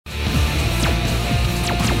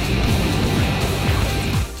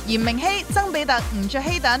嚴明熙、曾比特、吳卓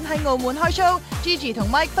羲等喺澳門開 show，Gigi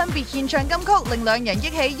同 Mike 分別獻唱金曲，令兩人憶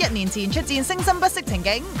起1年前出戰聲生不息情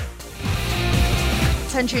景。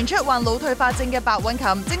曾傳出患腦退化症嘅白韻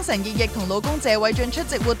琴，精神奕奕同老公謝偉俊出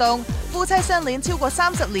席活動，夫妻相戀超過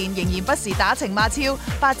30年，仍然不時打情罵俏。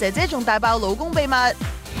八姐姐仲大爆老公秘密。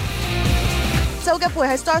周吉培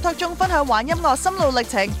喺 Star Talk 中分享玩音樂心路歷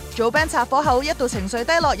程，組 band 拆夥後一度情緒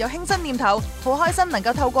低落，有輕生念頭，好開心能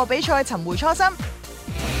夠透過比賽尋回初心。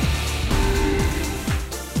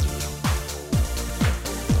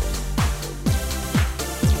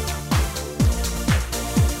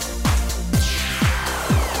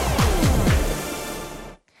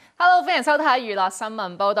Hello， 歡迎收睇娛樂新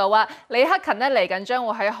聞報道啊！李克勤嚟緊將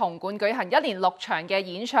會喺紅館舉行1連6場嘅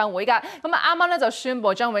演唱會㗎。咁啊啱啱就宣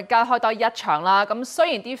布將會加開多1場啦。咁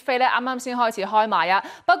雖然啲飛咧啱啱先開始開賣啊，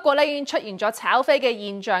不過咧已經出現咗炒飛嘅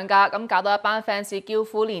現象㗎。咁搞到一班 fans 叫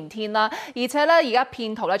苦連天啦。而且咧而家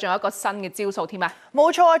騙徒咧仲有一個新嘅招數添啊！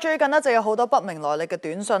冇錯啊！最近呢就有好多不明來歷嘅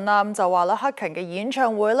短信啦，咁就話啦，克勤嘅演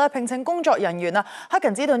唱會咧聘請工作人員啊。克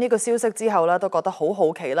勤知道呢個消息之後咧，都覺得好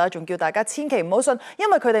好奇啦，仲叫大家千祈唔好信，因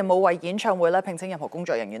為佢哋冇為演唱會咧聘請任何工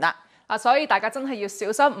作人員啦。所以大家真係要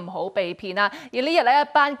小心，唔好被騙啦。而呢日咧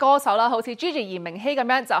一班歌手啦，好似 Gigi 嚴明熙咁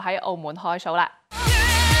樣，就喺澳門開 show 啦。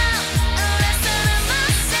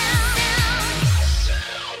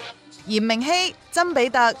嚴明熙、曾比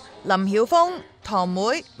特、林曉峰、堂妹、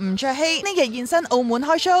吳卓羲呢日現身澳門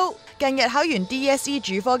開 show。近日考完 DSE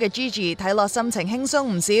主科嘅 Gigi 睇落心情輕鬆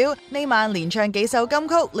唔少，呢晚連唱幾首金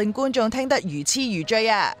曲，令觀眾聽得如痴如醉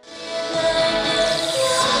啊！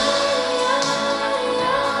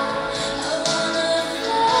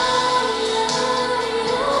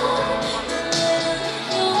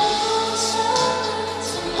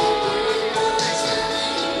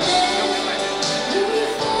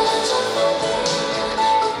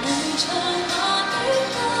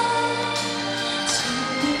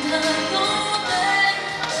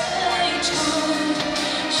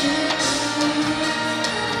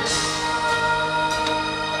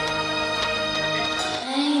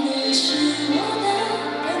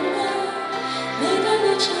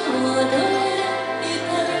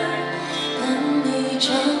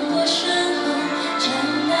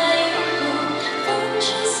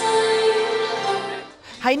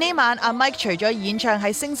喺呢晚，阿 Mike 除咗演唱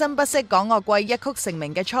喺聲生不息港樂季一曲成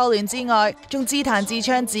名嘅初戀之外，仲自彈自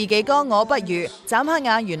唱自己歌我不如。眨下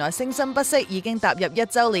眼，原來聲生不息已經踏入1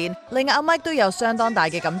週年，令阿 Mike 都有相當大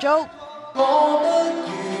嘅感觸。我不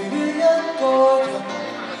如一個人，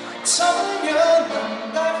怎樣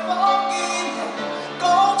能大方見人？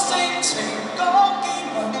講性情，講見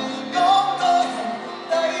聞，講個人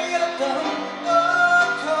低一等。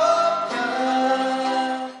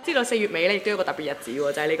知道4月尾咧，亦都有個特別日子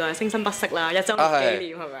喎，就係你個聲生不息啦，1週年紀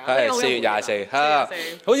念係咪啊？係4月24，係啊，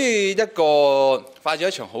好似一個發咗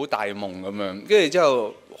一場好大夢咁樣，跟住之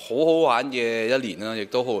後好好玩嘅1年啦，亦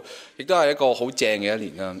都係一個好正嘅1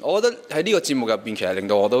年啦。我覺得喺呢個節目入邊，其實令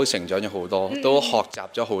到我都成長咗好多，都學習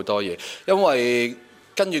咗好多嘢，因為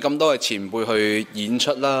跟住咁多嘅前輩去演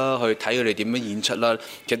出啦，去睇佢哋點樣演出啦，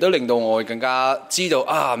其實都令到我更加知道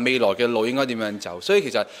未來嘅路應該點樣走，所以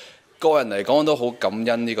其實個人嚟講都好感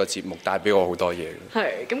恩呢個節目帶俾我好多嘢。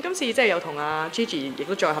係，咁今次即係有同阿 Gigi 亦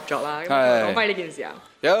都再合作啦。咁講翻呢件事啊，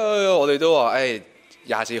我哋都話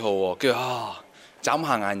24號喎，跟住眨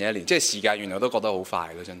下眼嘅1年，即係時間原來都覺得好快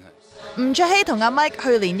咯，真係。吳卓羲同阿 Mike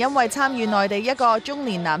去年因為參與內地一個中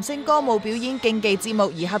年男星歌舞表演競技節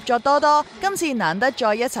目而合作多多，今次難得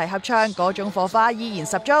再一齊合唱，嗰種火花依然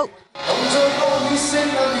十足。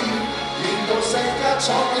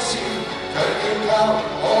卻要靠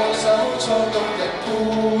我手創動人故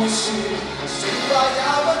事，成敗也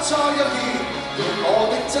不錯任意，用我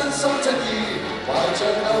的真心真意，懷着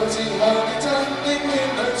鬥志向認真的面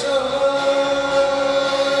去追，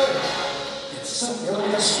人生有一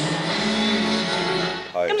樹意。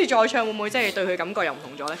今次再唱會唔會即係對佢感覺又唔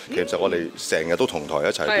同咗呢？其實我哋成日都同台一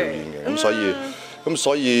齊表演嘅，咁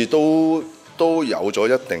所以都有咗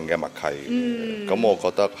一定嘅默契。咁我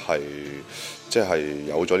覺得係即係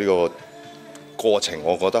有咗呢個過程，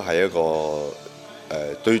我覺得係一個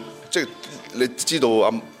對，即係你知道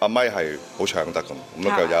阿咪係好唱得咁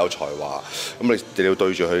又有才華，咁你要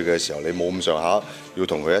對住佢嘅時候，你冇咁上下要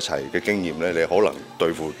同佢一齊嘅經驗咧，你可能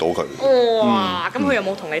對付到佢。哇！咁佢有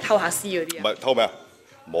冇同你偷下師嗰啲啊？唔係偷咩啊？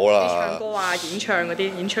冇啦。唱歌啊、演唱嗰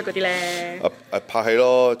啲、演出嗰啲咧。拍戲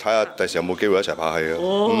咯，睇下第時有冇機會一齊拍戲啊。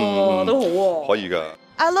都好喎。可以㗎。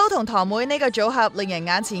阿 Lo 同堂妹呢個組合令人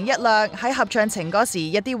眼前一亮，喺合唱情歌時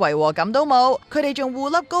一啲違和感都冇，佢哋仲互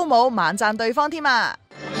笠高帽猛讚對方添啊！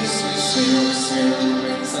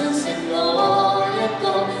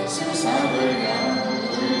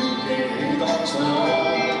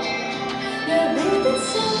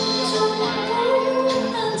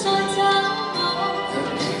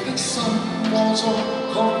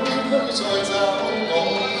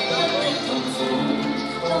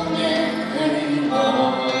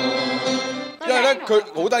佢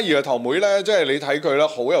好得意嘅頭妹咧，即係你睇佢咧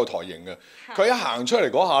好有台型嘅。佢一行出嚟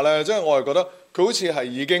嗰下咧，即係我係覺得佢好似係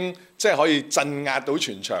已經即係可以鎮壓到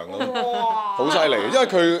全場咯，好犀利。因為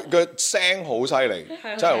佢嘅聲好犀利，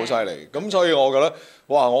真係好犀利。咁所以我覺得，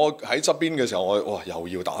哇！我喺側邊嘅時候，我又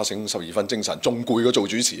要打醒12分精神，仲攰過做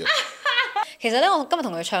主持啊！其實咧，我今日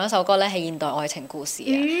同佢唱一首歌咧，係現代愛情故事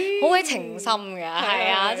啊，好鬼情深嘅，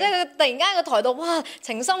係啊，即係佢突然間個台度，哇，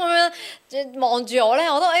情深咁樣望住我咧，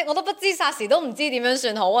我都不知霎時都唔知點樣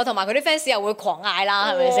算好啊，同埋佢啲 fans 又會狂嗌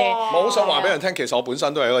啦，係咪先？我好想話俾人聽，其實我本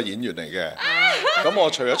身都係一個演員嚟嘅，咁我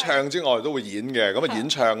除咗唱之外都會演嘅，咁啊演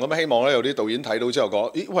唱，咁希望咧有啲導演睇到之後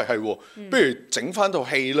講，咦喂係喎，不如整翻套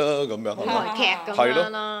戲啦咁樣，台劇咁樣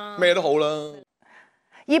啦，咩都好啦。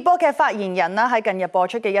熱播劇發言人啦喺近日播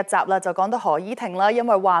出嘅一集啦，就講到何依婷啦，因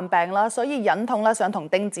為患病啦，所以忍痛啦想同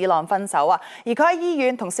丁子朗分手啊。而佢喺醫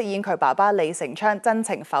院同飾演佢爸爸李成昌真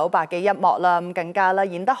情剖白嘅一幕啦，咁更加啦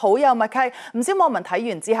演得好有默契，唔少網民睇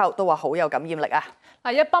完之後都話好有感染力啊。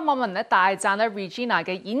一班網民咧大讚咧 Regina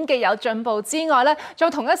嘅演技有進步之外咧，仲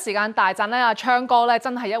同一時間大讚咧阿昌哥咧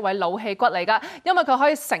真係一位老戲骨嚟㗎，因為佢可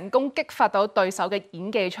以成功激發到對手嘅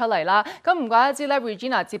演技出嚟啦。咁唔怪得知咧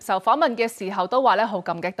Regina 接受訪問嘅時候都話咧好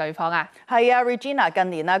感激對方啊。係啊 ，Regina 近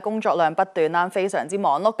年咧工作量不斷啦，非常之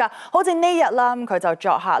忙碌㗎。好似呢日啦，佢就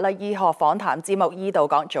作客啦醫學訪談節目《醫道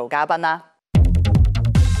講》做嘉賓啦。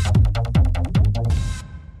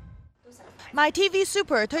MyTV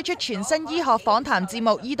Super 推出全新醫學訪談節目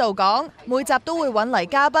《醫道講》，每集都會揾嚟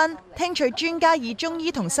嘉賓，聽取專家以中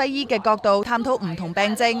醫同西醫嘅角度探討唔同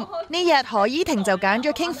病症。呢日何依婷就揀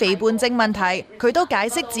咗傾肥胖症問題，佢都解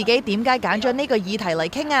釋自己點解揀咗呢個議題嚟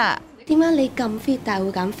傾啊。點解你咁 fit 但係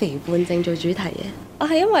會揀肥胖症做主題嘅？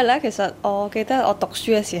係因為咧，其實我記得我讀書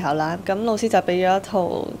嘅時候啦，咁老師就俾咗一套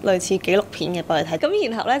類似紀錄片嘅俾我睇，咁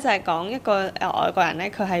然後咧就係講一個外國人咧，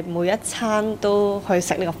佢係每一餐都去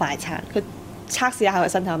食呢個快餐，佢測試下佢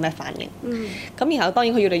身體有咩反應。咁然後當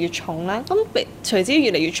然佢越嚟越重啦，咁隨之越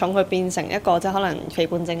嚟越重，佢變成一個即係可能肥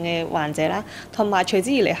胖症嘅患者啦，同埋隨之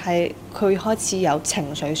而嚟係佢開始有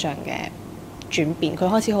情緒上嘅轉變，佢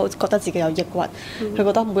開始好覺得自己有抑鬱，佢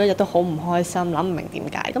覺得每一日都好唔開心，諗唔明點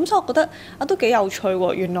解。咁所以我覺得都幾有趣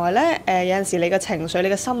喎。原來咧有陣時你嘅情緒、你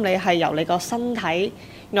嘅心理係由你個身體，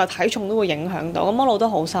原來體重都會影響到。咁我一路都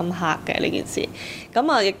好深刻嘅呢件事。咁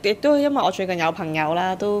啊亦都因為我最近有朋友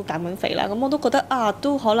啦都減緊肥啦，咁我都覺得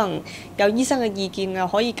都可能有醫生嘅意見啊，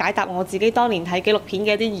可以解答我自己當年睇紀錄片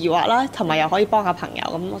嘅一啲疑惑啦，同埋又可以幫下朋友，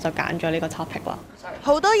咁我就揀咗呢個 topic 啦。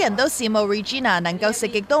好多人都羨慕 Regina 能夠食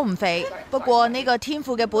極都唔肥，不過呢個天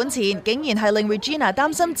賦嘅本錢竟然係令 Regina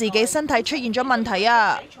擔心自己身體出現咗問題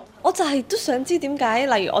啊！我就係都想知點解，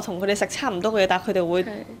例如我同佢哋食差唔多嘅嘢，但係佢哋會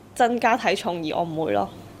增加體重，而我唔會咯。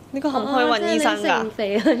呢個可唔可以揾醫生㗎？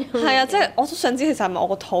係啊，即係我都想知其實係咪我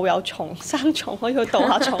個肚有蟲生蟲可以去倒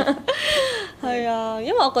下蟲？係啊，因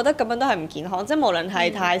為我覺得咁樣都係唔健康，即係無論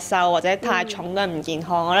係太瘦或者太重都係唔健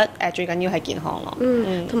康。我覺得最緊要係健康咯。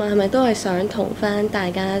同埋係咪都係想同翻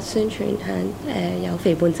大家宣傳下有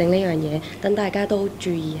肥胖症呢樣嘢，等大家都注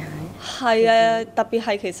意下。係啊，特別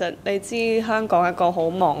係其實你知香港係一個好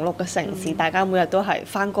忙碌嘅城市，大家每日都係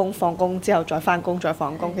翻工放工之後再翻工再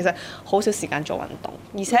放工，其實好少時間做運動，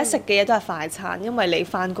而且食嘅嘢都係快餐，因為你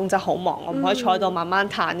翻工真係好忙，我唔可以坐喺度慢慢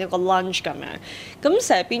嘆一個 lunch 咁樣，咁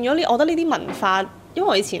成日變咗我覺得呢啲文化，因為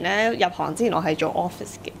我以前咧入行之前我係做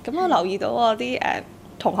office 嘅，咁我留意到我啲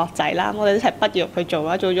同學仔啦，我哋一齊畢業去做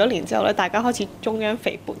啦，做咗1年之後咧，大家開始中央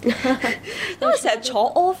肥胖，因為成日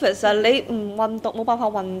坐 office 啊，你唔運動冇辦法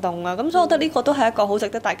運動啊，咁所以我覺得呢個都係一個好值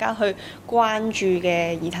得大家去關注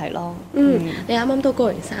嘅議題咯。你啱啱都過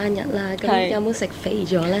完生日啦，咁有冇食肥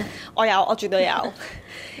咗呢？我絕對有。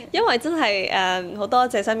因為真係好多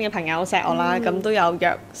謝身邊嘅朋友錫我啦，咁都有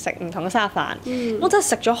約食唔同嘅生日飯。我真係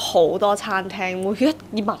食咗好多餐廳，每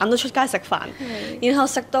一晚都出街食飯。然後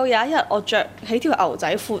食到有一日我着起條牛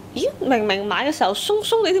仔褲，咦明明買嘅時候鬆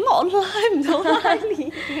鬆地，點解我拉唔到拉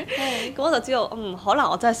鍊？咁我就知道可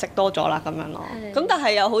能我真係食多咗啦咁樣咯。咁但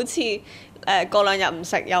係又好似過2日唔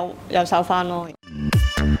食又瘦翻咯。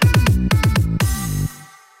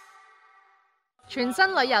全新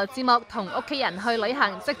旅遊節目《同屋企人去旅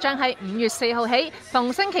行》即將喺5月4號起，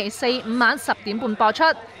逢星期4、5晚10點半播出。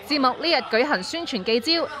節目呢日舉行宣傳記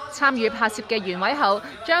招，參與拍攝嘅袁偉豪、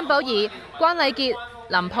張寶儀、關禮傑、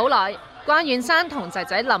林普萊、關遠山同仔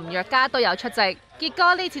仔林若嘉都有出席。傑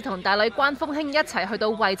哥呢次同大女關風興一齊去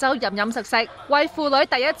到惠州飲食，為父女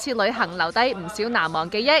第一次旅行留低唔少難忘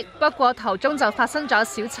記憶。不過途中就發生咗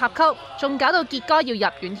小插曲，仲搞到傑哥要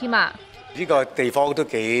入院添啊！呢個地方都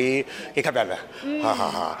幾吸引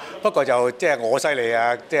啊！不過就即係我犀利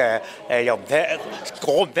啊！即係又唔聽，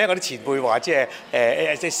我唔聽嗰啲前輩話，即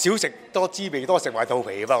係少食多滋味，多食壞肚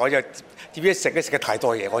皮啊嘛！我就點知食得太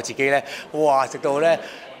多嘢，我自己咧，哇！食到咧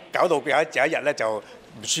搞到有一日咧就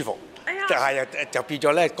唔舒服。就變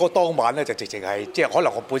咗咧，嗰當晚咧就直情係即係可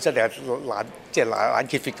能我本身就懶，即係懶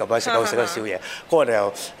keep fit 咁樣食到少嘢，嗰日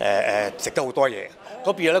就食得好多嘢，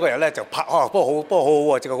嗰變咗呢個人咧就拍不過好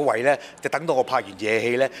喎，即係個胃咧就等到我拍完夜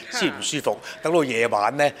戲咧先唔舒服，等到夜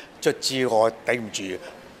晚咧卒之我頂唔住。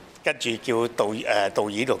跟住叫導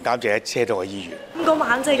演同監製車到去醫院。咁嗰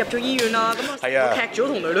晚即係入咗醫院啦。咁啊，劇組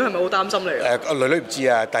同女女係咪好擔心你啊？女女唔知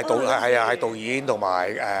啊，但係係導演同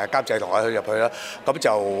埋監製同我去入去啦。咁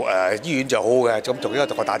就醫院就好好嘅，咁仲要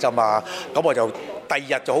同我打針啊。咁我就第二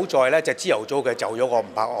日就好在咧，就朝頭早嘅就咗我唔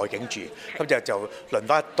拍外景住，咁就輪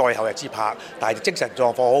翻待後日之拍。但係精神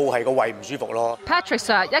狀況好，係個胃唔舒服咯。Patrick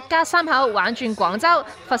Sir 一家三口玩轉廣州、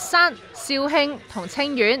佛山、肇慶同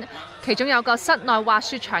清遠。其中有個室內滑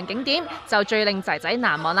雪場景點就最令仔仔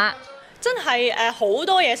難忘啦！真係好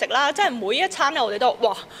多嘢食啦，即係每一餐咧我哋都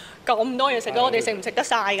哇咁多嘢食咯，我哋食唔食得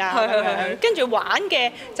晒㗎？跟住玩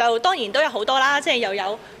嘅就當然都有好多啦，即係又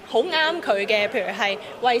有好啱佢嘅，譬如係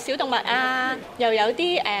餵小動物啊，又有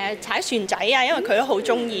啲踩船仔啊，因為佢都好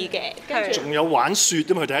中意嘅。跟住仲有玩雪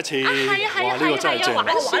啊嘛，佢第一次。哇！呢個真係正。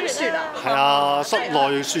玩雪啊！係啊，室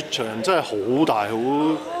內雪場真係好大，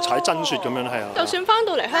好踩真雪咁樣係啊。就算翻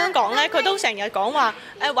到嚟香港咧，佢都成日講話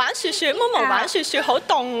玩雪，Momo玩雪好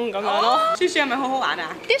凍咁樣咯。雪係咪好好玩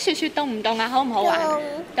啊？啲雪凍唔凍啊？好唔好玩？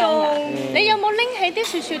凍啊！你有冇拎起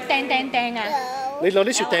啲雪掟啊？你攞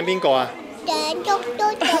啲雪掟邊個啊？掟叔叔，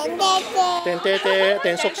掟爹爹，掟爹爹，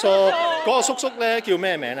掟叔叔。嗰個叔叔咧叫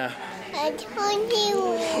咩名啊？係湯之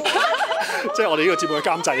湖。即係我哋呢個節目嘅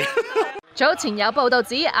監製。早前有報道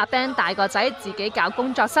指阿 Ben 大個仔自己搞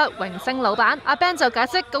工作室，榮升老闆。阿 Ben 就解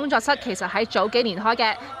釋工作室其實喺早幾年開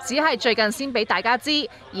嘅，只係最近先俾大家知。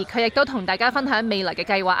而佢亦都同大家分享未來嘅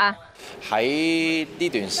計劃啊。喺呢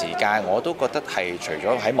段時間，我都覺得係除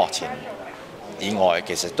咗喺幕前以外，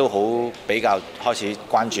其實都好比較開始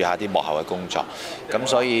關注下啲幕後嘅工作，咁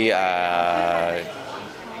所以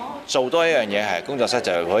做多一樣嘢係工作室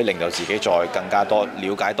就可以令到自己再更加多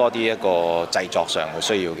了解多啲一個製作上嘅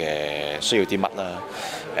需要啲乜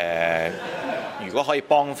啦。如果可以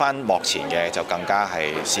幫翻幕前嘅，就更加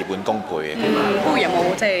係事半功倍嘅。不過有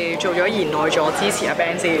冇即係做咗賢內助支持阿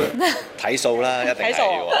Ben 先？睇數啦，一定係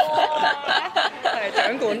要。係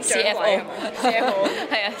掌管 CFO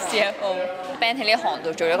係啊 CFO Ben 喺呢行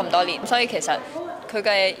度做咗咁多年，所以其實佢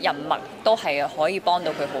嘅人脈都係可以幫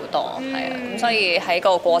到佢好多，係啊。咁所以喺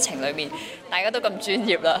個過程裏面，大家都咁專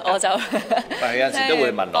業啦，我就係有陣時都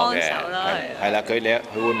會問我嘅，係啦，佢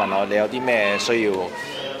會問我你有啲咩需要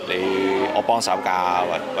我幫手㗎，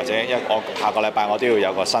或者我下個禮拜我都要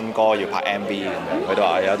有個新歌要拍 MV 咁樣，佢都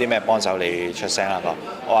話有啲咩幫手你出聲啦，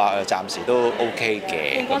我話暫時都 OK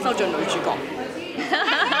嘅。幫手做女主角，唔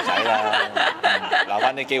使啦，留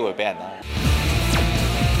翻啲機會俾人啦。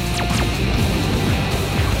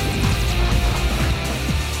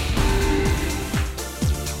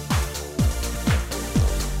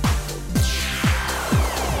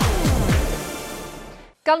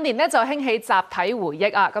近年咧就興起集體回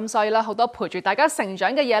憶啊，咁所以咧好多陪住大家成長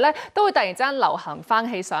嘅嘢咧，都會突然之間流行翻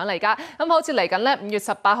起上嚟㗎。咁好似嚟緊咧5月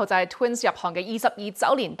18號就係 Twins 入行嘅22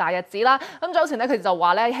週年大日子啦。咁早前咧佢哋就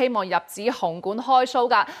話咧希望入紙紅館開 show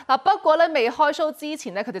㗎。嗱不過咧未開 show之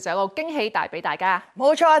前咧，佢哋就有個驚喜帶俾大家。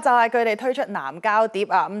冇錯，就係佢哋推出南膠碟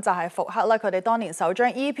啊，咁就係復刻啦佢哋當年首張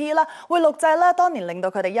EP 啦，會錄製啦當年令到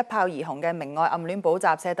佢哋一炮而紅嘅《明愛暗戀補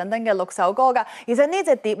習社》等等嘅6首歌㗎。而且呢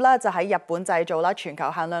隻碟咧就喺日本製造啦，全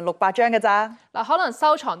球限量600張嘅咋。嗱，可能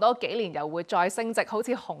收藏多幾年又會再升值，好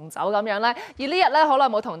似紅酒咁樣咧。而呢日咧好耐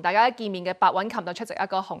冇同大家見面嘅白韻琴就出席一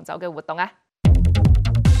個紅酒嘅活動啊。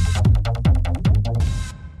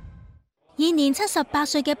現年78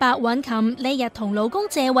歲嘅白韻琴呢日同老公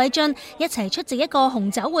謝偉俊一齊出席一個紅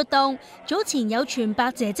酒活動。早前有傳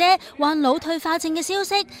白姐姐患腦退化症嘅消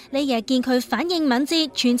息，呢日見佢反應敏捷，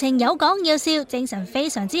全程有講有笑，精神非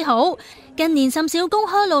常之好。近年甚少公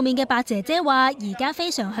開露面嘅白姐姐話，而家非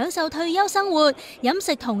常享受退休生活，飲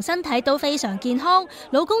食同身體都非常健康，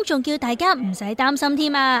老公仲叫大家唔使擔心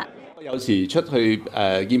添啊。有時出去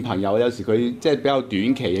見朋友，有時佢即係比較短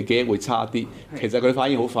期嘅記憶會差啲，其實佢反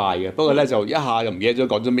應好快嘅。不過咧就一下就唔記得咗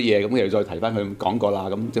講咗乜嘢，咁其實再提翻佢講過啦，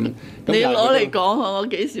咁咁。你攞嚟講我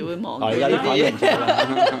幾時會忘記呢啲嘢？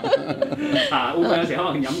會唔會有時可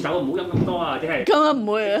能飲酒唔好飲咁多啊？即係咁啊唔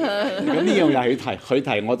會啊！咁呢樣又係佢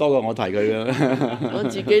提我多過我提佢嘅。我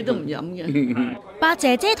自己都唔飲嘅。白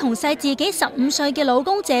姐姐同細自己15歲嘅老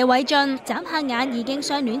公謝偉俊，眨下眼已經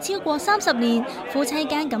相戀超過30年，夫妻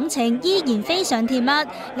間感情依然非常甜蜜。呢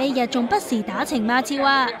日仲不時打情罵俏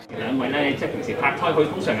啊！兩位咧，即係平時拍拖，佢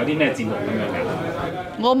通常有啲咩節目咁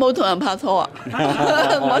樣㗎？我冇同人拍拖啊，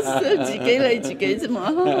我自己理自己啫嘛。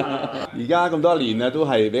而家咁多年啦，都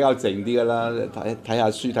係比較靜啲㗎啦，睇下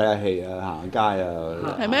書、睇下戲啊，行街啊。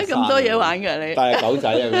係咩咁多嘢玩㗎你？帶下狗仔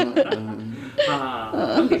啊咁。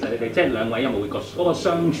咁其實你哋即係兩位有冇嗰個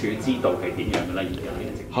相處之道係點樣嘅咧？而家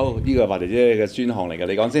好，呢個係白姐姐嘅專項嚟嘅，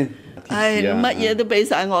你講先。唉，乜嘢都俾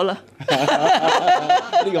晒我啦。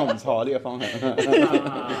呢個唔錯，呢個方向。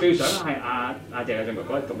最想係阿謝偉俊哥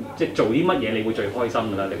哥咁，即係做啲乜嘢你會最開心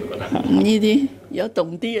㗎啦？你會覺得？呢啲有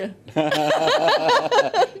動啲啊！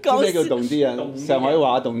咩叫動啲啊？上海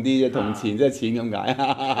話動啲啫，同錢即係錢咁解。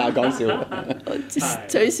講笑。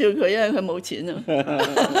取笑佢，因為佢冇錢啊。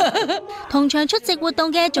同場出席活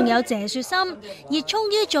動嘅仲有謝雪心，熱衷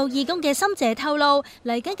於做義工嘅心姐透露，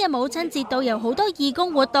嚟緊嘅母親節都有好多義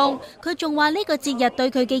工活動。佢仲話呢個節日對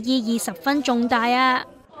佢嘅意義十分重大啊！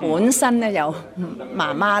本身咧有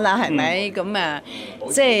媽媽啦，係咪咁啊？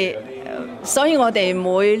即係所以我哋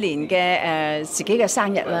每年嘅自己嘅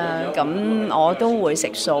生日啦，咁我都會食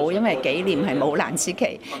素，因為紀念係母難之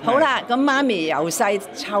期。好啦，咁媽咪由細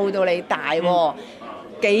湊到你大喎。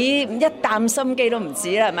一啖心機都唔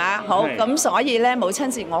止啦，係嘛？好咁，所以咧母親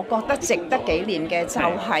節，我覺得值得紀念嘅就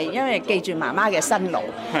係因為記住媽媽嘅辛勞。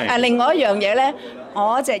另外一樣嘢咧，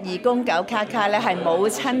我隻義工狗卡卡咧係母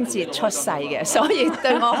親節出世嘅，所以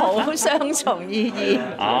對我好雙重意義。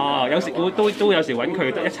哦，有時都有時揾佢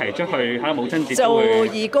一齊出去喺母親節做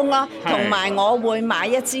義工咯，同埋我會買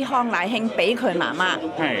一支康乃馨俾佢媽媽，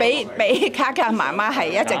俾卡卡媽媽係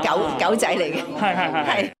一隻狗仔嚟嘅。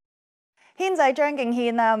係。軒仔張敬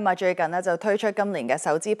軒啦，咁啊最近咧就推出今年嘅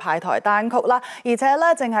首支派台單曲啦，而且咧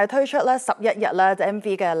淨係推出咧11日咧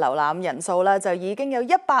MV 嘅瀏覽人數咧就已經有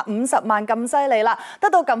150萬咁犀利啦，得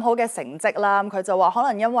到咁好嘅成績啦。佢就話可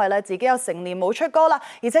能因為咧自己有成年冇出歌啦，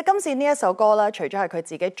而且今次呢一首歌咧，除咗係佢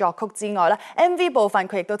自己作曲之外咧 ，MV 部分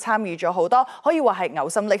佢亦都參與咗好多，可以話係嘔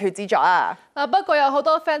心瀝血之作啊！不過有好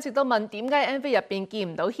多 fans 都問點解 MV 入邊見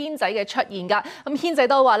唔到軒仔嘅出現㗎？咁軒仔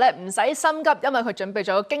都話咧唔使心急，因為佢準備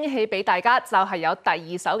咗個驚喜俾大家，就係有第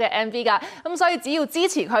2首嘅 MV 㗎。咁所以只要支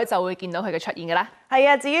持佢，就會見到佢嘅出現㗎啦。係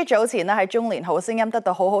啊，至於早前咧喺中年好聲音得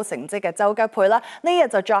到好好成績嘅周吉佩啦，呢日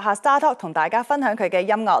就作下 Star Talk 同大家分享佢嘅音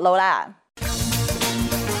樂路啦。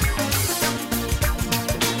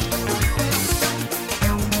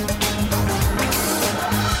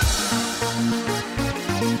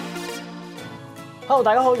Hello，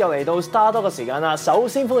 大家好，又嚟到 Star Talk 嘅時間啦。首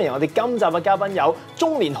先歡迎我哋今集嘅嘉賓有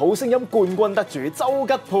中年好聲音冠軍得主周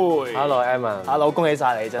吉佩。Hello Emma，Hello， 恭喜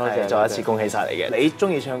晒你，真係再一次恭喜晒你嘅。你中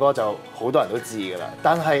意唱歌就好多人都知㗎啦，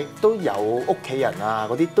但係都有屋企人啊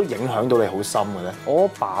嗰啲都影響到你好深嘅咧。我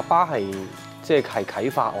爸爸係即係啟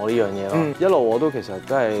發我呢樣嘢咯，一路我都其實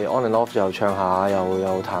都係 on and off 又唱下又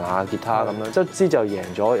彈下吉他咁樣，即之就贏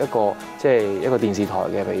咗一個即係一個電視台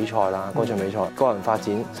嘅比賽啦，歌唱比賽，個人發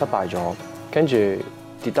展失敗咗。跟住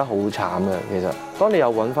跌得好慘嘅，其實當你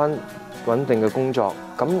又揾翻穩定嘅工作，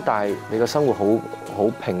咁但係你個生活好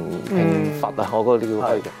平乏啊，我覺得呢個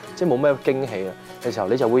係即係冇咩驚喜啊嘅時候，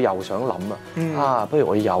你就會又想諗啊，不如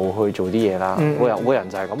我又去做啲嘢啦。我人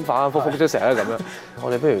就係咁反反覆覆都成日咁樣，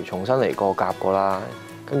我哋不如重新嚟過夾過啦，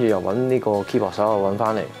跟住又揾呢個 keyboard 手又揾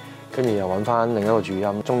翻嚟，跟住又揾翻另一個主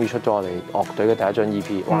音，終於出咗我哋樂隊嘅第一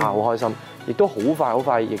張 EP， 哇，好開心！亦都好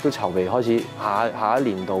快，亦都籌備開始下一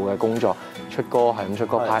年度嘅工作，出歌係咁出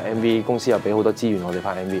歌，拍 MV， 公司又俾好多資源我哋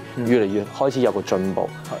拍 MV， 越嚟越開始有個進步。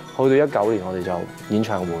去到19年我哋就演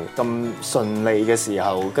唱會咁順利嘅時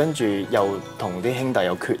候，跟住又同啲兄弟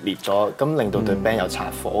又決裂咗，咁令到對 band 又拆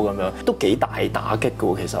夥咁樣，都幾大打擊嘅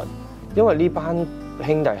喎。其實因為呢班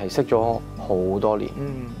兄弟係識咗好多年，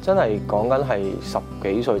真係講緊係10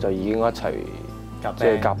幾歲就已經一齊即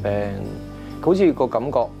係夾 band，好似個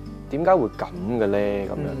感覺。點解會咁嘅咧？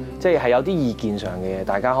咁樣即係有啲意見上嘅嘢，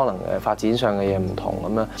大家可能發展上嘅嘢唔同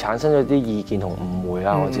咁樣，產生咗啲意見同誤會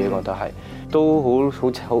啦。我自己覺得係都好唔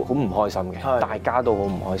開心嘅，大家都好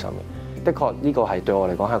唔開心嘅。的確呢個係對我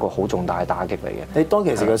嚟講係一個好重大嘅打擊嚟嘅。你當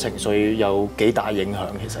其時嘅情緒有幾大影響？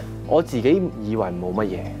其實我自己以為冇乜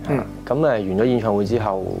嘢，咁完咗演唱會之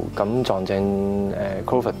後，咁撞正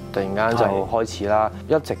Covid 突然間就開始啦，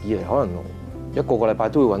一直以嚟可能一個禮拜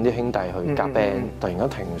都會揾啲兄弟去夾 band，突然間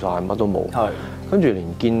停晒，乜都冇，跟住連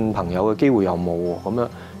見朋友嘅機會又冇喎，咁樣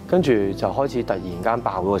跟住就開始突然間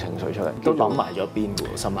爆咗個情緒出嚟，都諗埋咗邊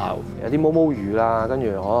喎，心口有啲毛毛雨啦，跟住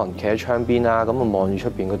可能企喺窗邊啦，咁啊望住出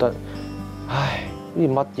邊覺得，唉，呢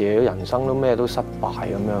啲乜嘢人生都咩都失敗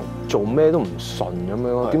咁樣，做咩都唔順咁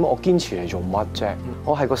樣，點解我堅持嚟做乜啫？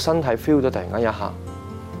我係個身體 feel 到突然間一下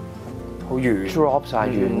好軟 drop 晒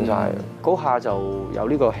軟晒，嗰下就有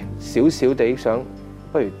呢個少少地想，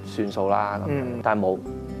不如算數啦咁，但係冇，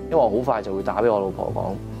因為我好快就會打俾我老婆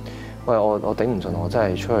講。喂，我頂唔順，我真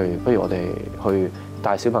係出去，不如我哋去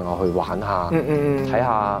帶小朋友去玩下，睇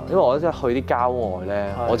下，因為我真係去啲郊外咧，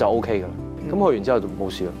我就 OK 噶啦。咁去完之後就冇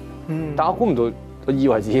事啦。但我估唔到，我以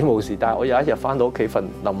為自己冇事，但係我有一日翻到屋企臨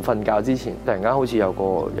瞓覺之前，突然間好似有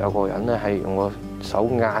個人咧係用個手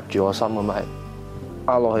壓住我心咁係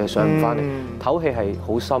壓落去，上唔翻嚟，唞氣係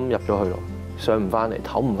好深入咗去咯，上唔翻嚟，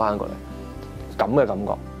唞唔翻過嚟，咁嘅感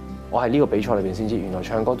覺。我喺呢個比賽裏邊先知，原來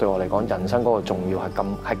唱歌對我嚟講，人生嗰個重要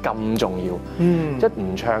係咁重要。一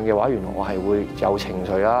唔唱嘅話，原來我係會有情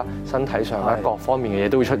緒啦、身體上啦各方面嘅嘢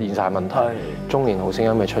都會出現晒問題。中年好聲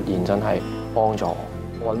音嘅出現真係幫助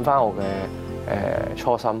我揾翻我嘅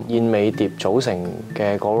初心。燕尾蝶組成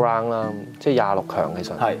嘅嗰 round 啦，即係26強其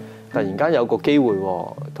實。突然間有個機會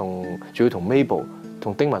仲要同 Mabel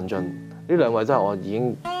同丁文俊。呢兩位都係我已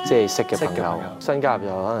經即係識嘅朋友，新加入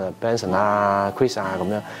又可能 Benson 啊、Chris 啊咁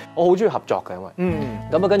樣，我好中意合作嘅，因為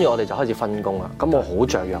咁啊，跟住我哋就開始分工啦。咁我好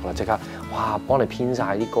雀躍啦，即刻哇幫你編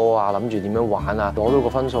晒啲歌啊，諗住點樣玩啊，攞到個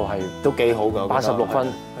分數係都幾好㗎，86分，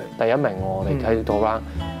第一名喎，我哋睇到 round，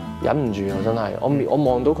忍唔住啊真係，我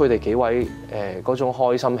望到佢哋幾位嗰種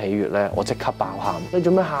開心喜悅咧，我即刻爆喊，你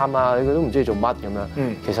做咩喊啊？你都唔知你做乜咁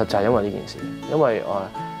樣，其實就係因為呢件事，因為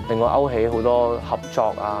令我勾起好多合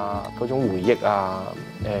作啊，嗰種回憶啊，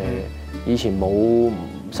以前冇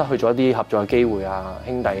失去咗一啲合作嘅機會啊，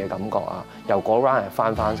兄弟嘅感覺啊，由嗰 round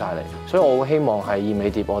係翻晒嚟，所以我好希望係燕尾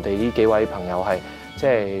蝶我哋呢幾位朋友係即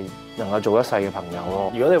係能夠做一世嘅朋友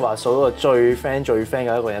咯。如果你話數到個最 friend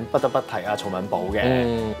嘅一個人，不得不提阿曹敏寶嘅，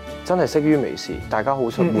真係識於微時，大家互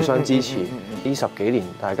相支持，呢10幾年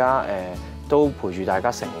大家都陪住大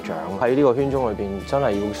家成長，喺呢個圈中裏邊，真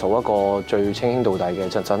係要數一個最稱兄道弟嘅，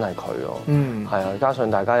就真係佢咯。係啊，加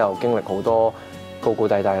上大家又經歷好多高高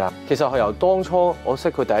低低啦。其實係由當初我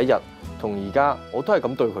識佢第一日同而家，我都係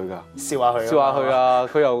咁對佢㗎，笑下佢啊，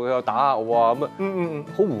佢又打下我啊咁啊，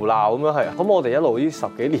好胡鬧咁樣係。咁我哋一路呢10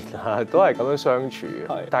幾年啊，都係咁樣相處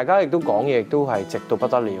嘅。大家亦都講嘢，亦都係直到不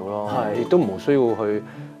得了咯，亦都唔需要去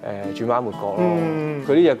轉彎抹角咯。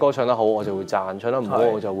佢呢隻歌唱得好，我就會讚；唱得唔好，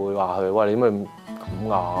我就會話佢：喂，你點解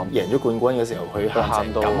咁啊？贏咗冠軍嘅時候，佢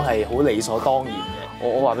喊到咁係好理所當然嘅。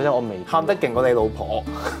我話俾你聽，我未喊得勁過你老婆。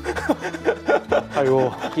係喎，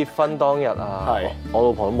結婚當日啊，我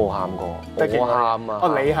老婆都冇喊過，我喊啊。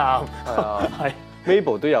哦，你喊係啊，係。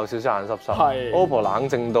Mabel 都有少少眼濕濕，我老婆冷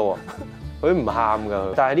靜到啊。佢唔喊㗎，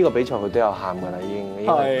但係呢個比賽佢都有喊㗎啦，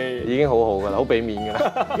已經好好㗎啦，好俾面㗎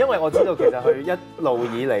啦。因為我知道其實佢一路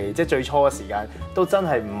以嚟即係最初嘅時間都真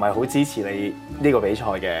係唔係好支持你呢個比賽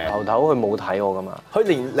嘅。頭佢冇睇我㗎嘛，佢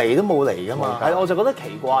連嚟都冇嚟㗎嘛，係我就覺得奇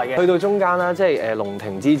怪嘅。去到中間啦，即係龍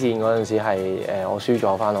庭之戰嗰陣時係我輸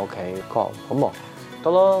咗翻屋企，佢話咁啊得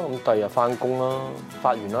咯，咁第二日翻工啦，發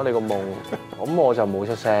完啦你個夢，咁我就冇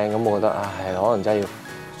出聲，咁我覺得唉可能真係要。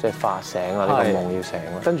即係發醒啦！呢個夢要醒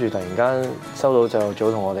啦，跟住突然間收到就早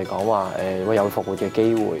同我哋講話會有復活嘅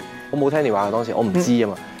機會，我冇聽電話嘅當時，我唔知啊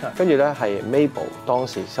嘛。跟住咧係 Mabel 當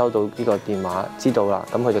時收到呢個電話，知道啦，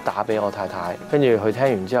咁佢就打俾我太太，跟住佢聽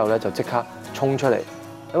完之後咧就即刻衝出嚟，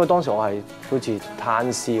因為當時我係好似攤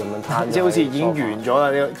屍咁樣攤，即係好似已經完咗啦，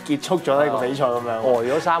呢個結束咗呢個比賽咁樣，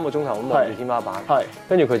呆咗3個鐘頭咁望住天花板，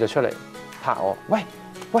跟住佢就出嚟拍我，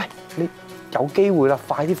喂你。有機會啦，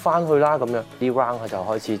快啲翻去啦咁樣。呢 round 佢就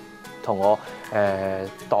開始同我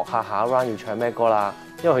度下一 round 要唱咩歌啦，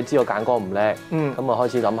因為佢知我揀歌唔叻，咁啊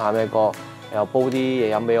開始諗下咩歌，又煲啲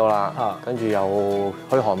嘢飲俾我啦，跟住又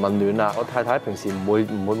噓寒問暖啦。我太太平時唔會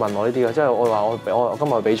問我呢啲嘅，即係我話我今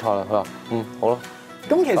日去比賽啦，佢話好咯。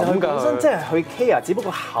咁其實佢本身即係佢 care，只不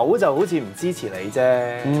過口就好似唔支持你啫。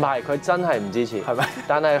唔係，佢真係唔支持，係咪？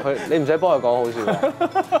但係你唔使幫佢講好笑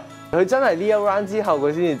嘅。佢真係呢一 round 之後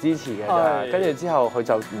佢先至支持嘅咋，跟住之後佢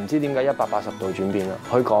就唔知點解180度轉變啦。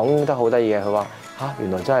佢講得好得意嘅，佢話原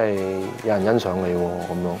來真係有人欣賞你喎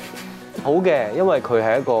咁樣。好嘅，因為佢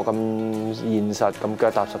係一個咁現實、咁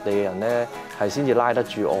腳踏實地嘅人咧，係先至拉得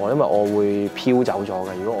住我，因為我會飄走咗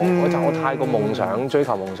嘅。如果我太過夢想、追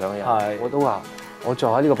求夢想嘅人，我都話我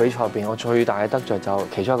做喺呢個比賽入邊，我最大嘅得着就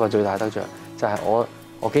其中一個最大嘅得着就係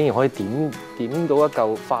我竟然可以點到一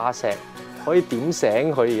嚿化石，可以點醒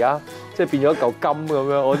佢而家即係變咗一嚿金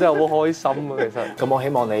咁樣，我真係好開心啊！其實咁我希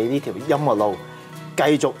望你呢條音樂路繼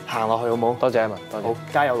續行落去，好冇？多謝阿文，多謝，好，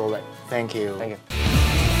加油努力 ，thank you。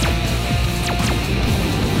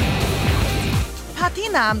柏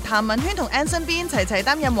天男、譚文軒同 Anson 邊齊齊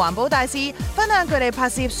擔任環保大使，分享佢哋拍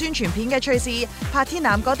攝宣傳片嘅趣事。柏天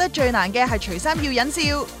男覺得最難嘅係除衫要忍笑。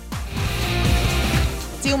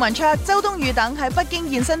趙文卓、周冬雨等喺北京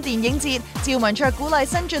現身電影節。趙文卓鼓勵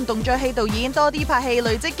新晉動作戲導演多啲拍戲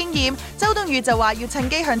累積經驗，周冬雨就話要趁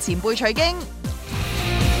機向前輩取經。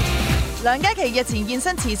梁嘉琪日前現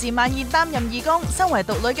身慈善晚宴擔任義工，身為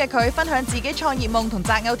獨女嘅佢分享自己創業夢同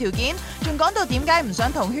擇偶條件，仲講到點解唔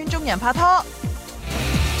想同圈中人拍拖。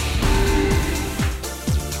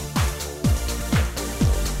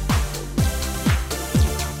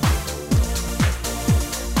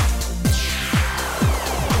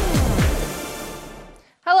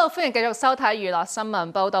Hello， 歡迎繼續收睇娛樂新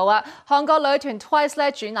聞報道啊！韓國女團 Twice 咧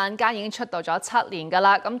轉眼間已經出道咗7年㗎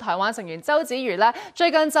啦。咁台灣成員周子瑜咧最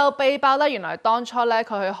近就被爆咧，原來當初咧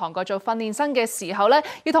佢去韓國做訓練生嘅時候咧，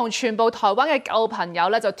要同全部台灣嘅舊朋友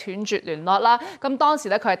咧就斷絕聯絡啦。咁當時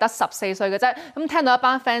咧佢係得14歲嘅啫。咁聽到一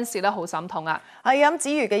班 fans 咧好心痛啊！係咁，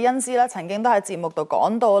子瑜嘅恩師咧曾經都喺節目度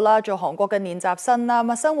講到啦，做韓國嘅練習生啦，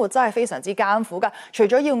咁生活真係非常之艱苦㗎。除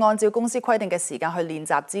咗要按照公司規定嘅時間去練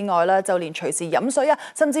習之外咧，就連隨時飲水啊，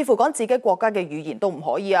甚至乎講自己國家嘅語言都唔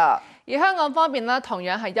可以啊！而香港方面咧，同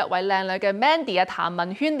樣係一位靚女嘅 Mandy 啊，譚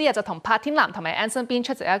文軒呢日就同柏天男同埋 Anson 邊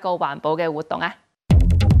出席一個環保嘅活動啊！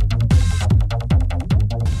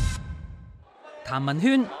譚文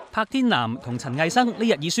軒、柏天男同陳藝生呢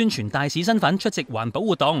日以宣傳大使身份出席環保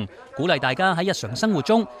活動，鼓勵大家喺日常生活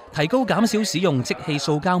中提高減少使用即棄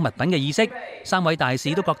塑膠物品嘅意識。3位大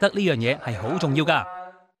使都覺得呢樣嘢係好重要㗎。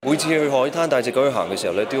每次去海灘大隻狗去行嘅時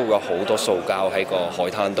候咧，都會有好多塑膠喺個海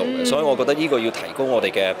灘度嘅，所以我覺得呢個要提高我哋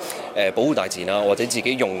嘅保護大自然啦，或者自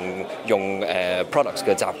己用products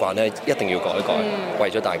嘅習慣咧，一定要改一改，為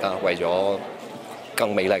咗大家，為咗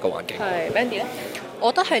更美麗嘅環境。係 Mandy 咧？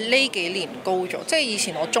我覺得係呢幾年高咗，即係以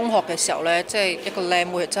前我中學嘅時候咧，即係一個靚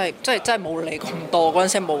妹真係冇理咁多，嗰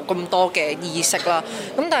陣時冇咁多嘅意識啦。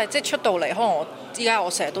咁但係即係出到嚟，可能依家我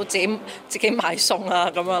成日都自己買餸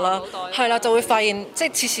啊咁樣啦，係啦，就會發現即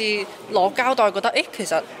係次次攞膠袋，覺得其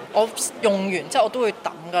實我用完之後我都會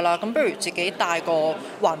抌㗎啦，咁不如自己帶個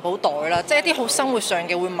環保袋啦，即係一啲好生活上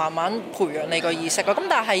嘅會慢慢培養你個意識咯。咁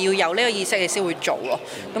但係要有呢個意識你先會做咯，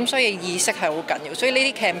咁所以意識係好緊要，所以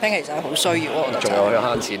呢啲 campaign 其實係好需要咯。我覺得仲有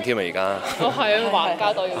慳錢添啊！而家係啊，還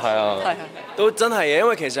膠袋要係啊，都真係嘅，因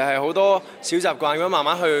為其實係好多小習慣咁樣慢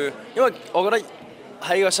慢去，因為我覺得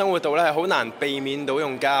喺個生活度咧係好難避免到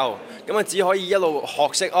用膠，咁啊只可以一路學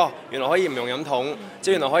識原來可以唔用飲筒，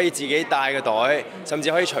即係原來可以自己帶個袋，甚至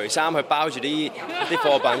可以除衫去包住啲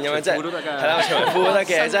貨品咁樣，即係係啦，除褲都得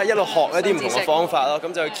嘅，即係一路學一啲唔同嘅方法咯，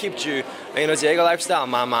咁就 keep 住令到自己個 lifestyle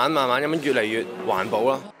慢慢咁樣越嚟越環保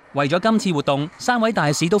咯。為咗今次活動，3位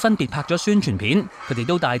大使都分別拍咗宣傳片，佢哋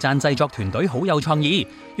都大讚製作團隊好有創意，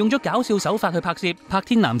用咗搞笑手法去拍攝。柏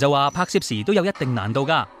天男就話拍攝時都有一定難度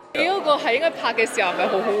㗎。你嗰個係應該拍嘅時候係咪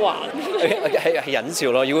好好玩？係忍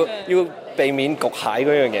笑咯，要避免焗蟹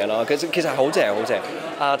嗰樣嘢咯。其實好正好正。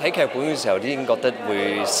睇劇本嘅時候已經覺得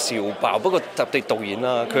會笑爆，不過特別導演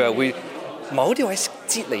啦，佢係會某啲位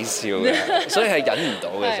擠你笑嘅，所以係忍唔到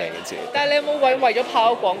嘅成件事。但係你有冇為咗拍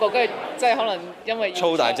個廣告，跟住即係可能因為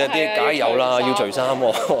粗大隻啲，梗係有啦，要除衫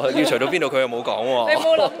喎，要除到邊度佢又冇講喎。你有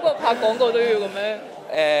冇諗過拍廣告都要咁咩？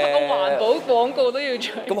拍個環保廣告都要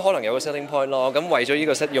除。咁可能有個 selling point 咯，咁為咗呢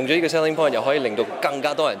個用咗呢個 selling point，又可以令到更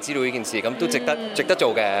加多人知道呢件事，咁都值得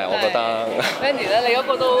做嘅，我覺得。Mandy 咧，你嗰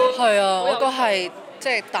個都係啊，我個係。即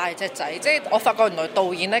係大隻仔，即係我發覺原來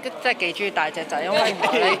導演咧，即係幾中意大隻仔，因為原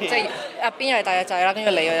來咧，即係邊又係大隻仔啦，跟住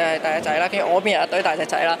你又係大隻仔啦，跟住我邊又一堆大隻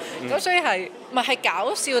仔啦，咁所以係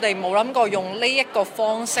搞笑地冇諗過用呢一個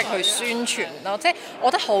方式去宣傳咯，即係我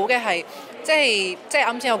覺得好嘅係。即係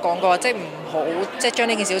啱先有講過，即係唔好即係將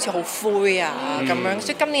呢件事好似好灰啊咁樣。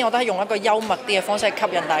所以今年我覺得係用一個幽默啲嘅方式去吸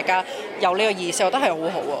引大家有呢個意識，我覺得係好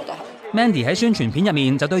好啊！我覺得係。Mandy 喺宣傳片入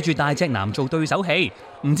面就對住大隻男做對手戲，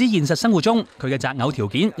唔知現實生活中佢嘅擇偶條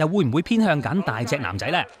件又會唔會偏向揀大隻男仔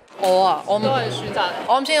呢？我都係選擇。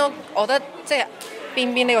我啱先我覺得即係。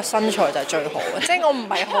邊呢個身材就係最好嘅，即係我唔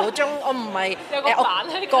係好中，我唔係我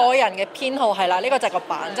個人嘅偏好係啦，呢個就係個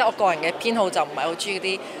版，即係我個人嘅偏好就唔係好中意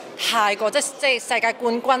啲太過即係世界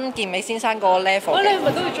冠軍健美先生個 level。你係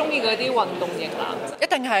咪都會中意嗰啲運動型男仔？一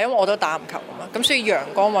定係，因為我都打籃球啊嘛，咁所以陽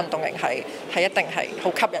光運動型係一定係好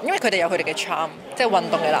吸引，因為佢哋有佢哋嘅 charm， 即係運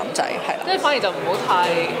動嘅男仔係。即係反而就唔好太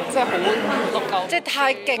即係好碌鳩，即係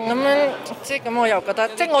太勁咁樣，即係咁我又覺得，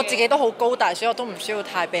即係我自己都好高大，所以我都唔需要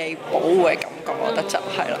太被保護嘅感覺，我覺得就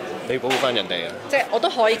係啦。你保護翻人哋啊？即係我都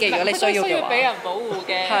可以嘅，如果你需要嘅話。需要俾人保護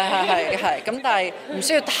嘅。係，咁但係唔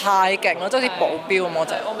需要太勁咯，即係好似保鏢咁我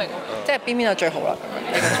就。我明。即係邊就最好啦。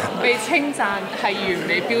被稱讚係完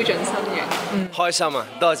美標準身形。開心啊！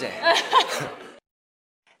多謝。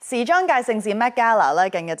時裝界盛事 Met Gala 咧，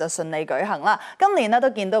近日就順利舉行啦。今年咧都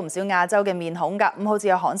見到唔少亞洲嘅面孔㗎，咁好似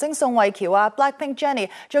有韓星宋慧喬啊、Blackpink Jennie，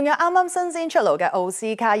 仲有啱啱新鮮出爐嘅奧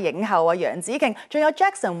斯卡影后啊楊紫瓊，仲有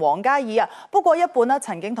Jackson 王嘉爾啊。不過一本咧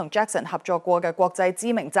曾經同 Jackson 合作過嘅國際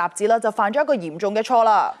知名雜誌啦，就犯咗一個嚴重嘅錯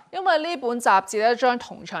啦。因為呢本雜誌咧將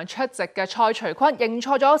同場出席嘅蔡徐坤認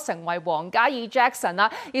錯咗成為王嘉爾 Jackson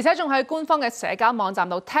啦，而且仲喺官方嘅社交網站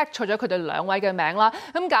度 tag 錯咗佢哋兩位嘅名啦，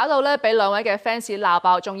咁搞到咧俾兩位嘅 fans 鬧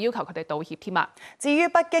爆，仲要求佢哋道歉添啊！至於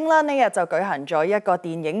北京啦，呢日就舉行咗一個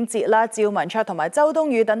電影節啦，趙文卓同埋周冬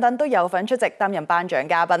雨等等都有份出席，擔任頒獎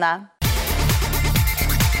嘉賓啦。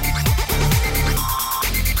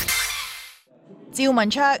趙文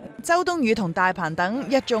卓、周冬雨同大鵬等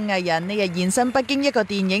一眾藝人呢日現身北京一個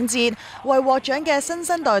電影節，為獲獎嘅新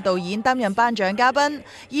生代導演擔任頒獎嘉賓。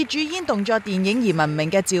以主演動作電影而聞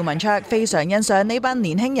名嘅趙文卓非常欣賞呢班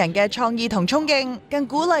年輕人嘅創意同衝勁，更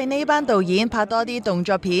鼓勵呢班導演拍多啲動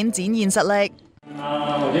作片展現實力。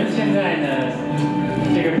我覺得現在呢，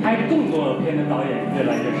這個拍動作片的導演越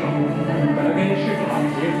來越少，可能跟市場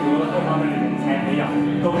結合各方面的人才培養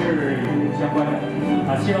都是有相關的。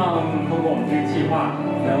希望通過我們這個計劃，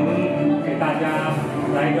能給大家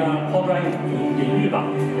來一個拋磚引玉吧，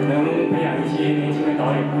能培養一些年輕的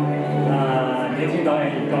導演。年輕導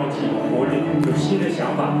演有朝氣、有活力、有新的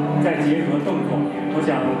想法，再結合動作，我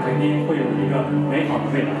想肯定會有一個美好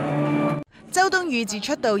的未來。周冬雨自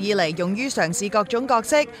出道以嚟，勇於嘗試各種角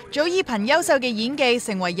色，早已憑優秀嘅演技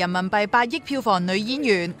成為人民幣8億票房女演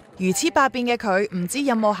員。如此百變嘅佢，唔知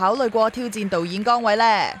有冇考慮過挑戰導演崗位呢？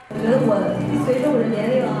我覺得我隨着我的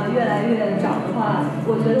年齡啊越來越長的話，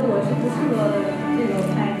我覺得我是不適合這個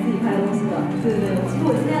自己拍東西的。對，其實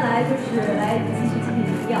我今天來就是來汲取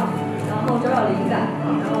營養，然後找靈感，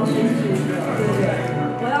然後學習。對，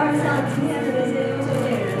我要是像今天的那些優秀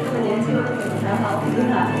電影人那麼年輕，才華很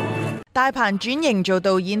厲害。大鵬轉型做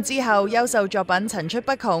導演之後，優秀作品層出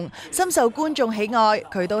不窮，深受觀眾喜愛。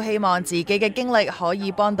佢都希望自己嘅經歷可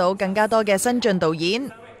以幫到更加多嘅新晉導演。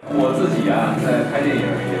我自己啊，在拍電影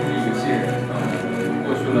也是一個新人，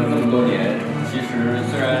過去了那麼多年，其實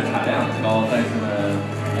雖然產量很高，但是呢，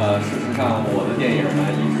事實上我的電影呢，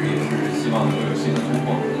一直也是希望能夠有新的突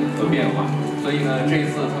破和變化。所以呢，這一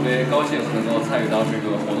次特別高興能夠參與到這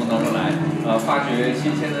個活動當中來，發掘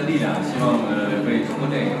新鮮的力量，希望為中國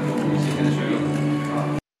電影注入新鮮的血液。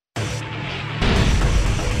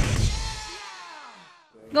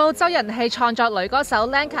澳洲人氣創作女歌手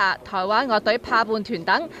Lanka、台灣樂隊怕胖團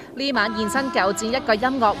等呢晚現身舊戰一個音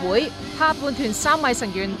樂會。怕胖團3位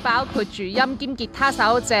成員包括主音兼吉他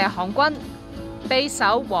手謝漢君、貝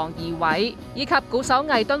手黃怡偉以及鼓手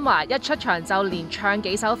魏敦華，一出場就連唱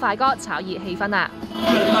幾首快歌，炒熱氣氛啊！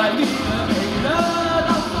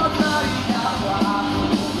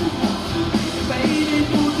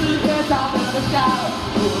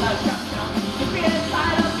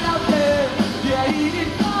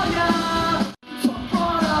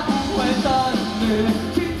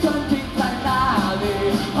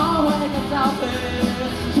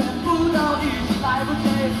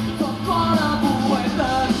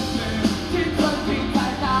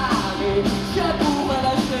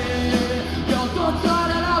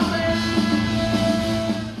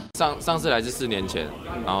上次來是4年前，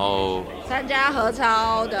然後參加何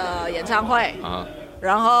超的演唱會，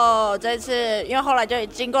然後這次因為後來就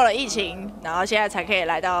經過了疫情，然後現在才可以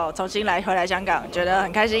重新回來香港，覺得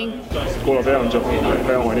很開心。過了非常久，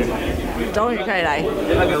非常懷念。終於可以來。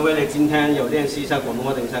那個為了今天有練習一下廣東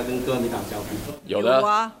話，等一下跟歌迷打招呼。有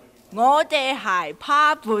的。我哋係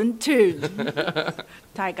怕胖團，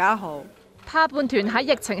大家好。怕胖團喺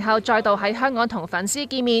疫情後再度喺香港同粉絲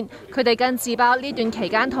見面，佢哋更自爆呢段期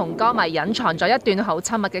間同歌迷隱藏咗一段好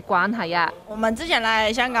親密嘅關係啊！我們之前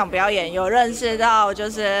來香港表演，有認識到就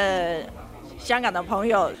是香港的朋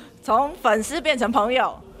友，從粉絲變成朋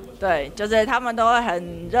友，對，就是他們都會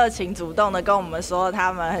很熱情主動的跟我們說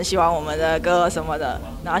他們很喜歡我們的歌什麼的，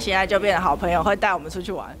然後現在就變成好朋友，會帶我們出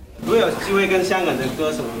去玩。如果有機會跟香港的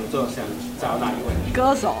歌手合作，想找哪一位？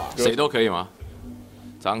歌手啊？誰都可以嗎？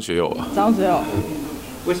張學友啊，張學友，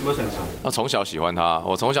为什么选择？我从小喜欢他，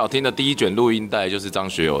我从小听的第一卷录音带就是张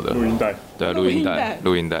学友的。录音带。对，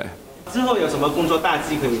录音带。之后有什么工作大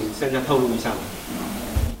计可以现在透露一下吗？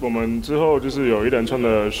我们之后就是有一连串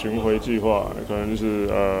的巡回计划，可能就是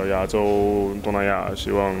亚洲、东南亚，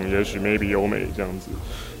希望也许 maybe 欧美这样子，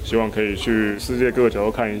希望可以去世界各个角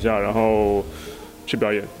落看一下，然后去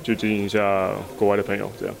表演，去接应一下国外的朋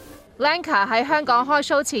友，这样。Lanka 喺香港開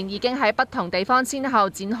show 前已經喺不同地方先後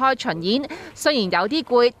展開巡演，雖然有啲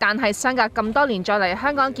攰，但係相隔咁多年再嚟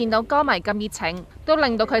香港見到歌迷咁熱情，都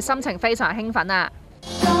令到佢心情非常興奮啊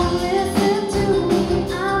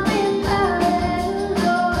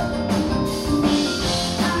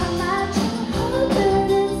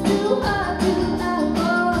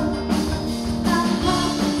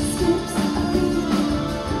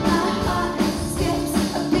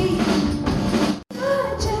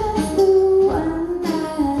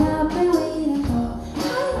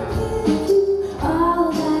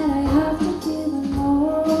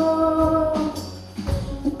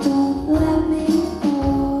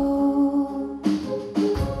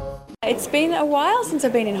！It's been a while since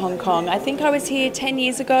I've been in Hong Kong. I think I was here 10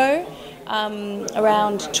 years ago.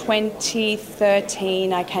 Around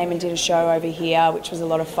 2013, I came and did a show over here, which was a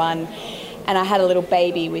lot of fun. And I had a little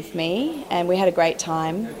baby with me, and we had a great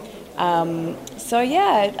time. So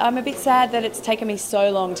yeah, I'm a bit sad that it's taken me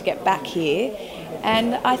so long to get back here.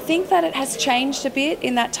 And I think that it has changed a bit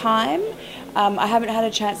in that time. I haven't had a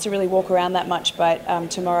chance to really walk around that much, but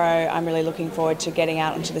tomorrow I'm really looking forward to getting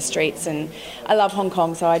out onto the streets. And I love Hong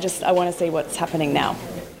Kong, so I want to see what's happening now.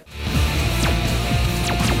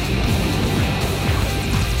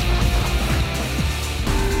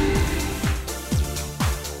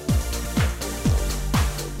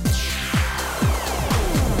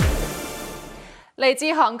 嚟自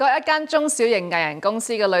韓國一間中小型藝人公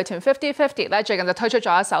司嘅女團 50/50咧，最近就推出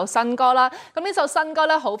咗一首新歌啦。咁呢首新歌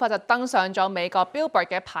咧，好快就登上咗美國 Billboard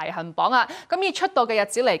嘅排行榜啊！咁以出道嘅日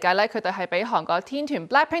子嚟計咧，佢哋係比韓國天團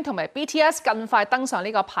Blackpink 同埋 BTS 更快登上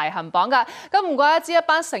呢個排行榜㗎。咁唔怪得知一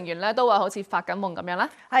班成員咧都話好似發緊夢咁樣啦。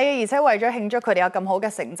係啊，而且為咗慶祝佢哋有咁好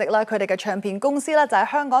嘅成績啦，佢哋嘅唱片公司咧就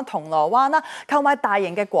喺香港銅鑼灣啦購買大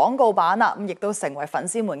型嘅廣告版啦，咁亦都成為粉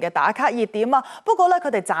絲們嘅打卡熱點啊！不過咧，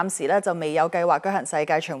佢哋暫時咧就未有計劃舉行世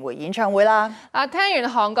界巡迴演唱會啦。聽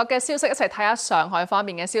完韓國嘅消息，一齊睇下上海方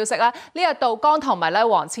面嘅消息啦。呢日杜江同埋咧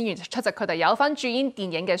黃千源出席佢哋有份主演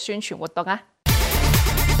電影嘅宣傳活動啊。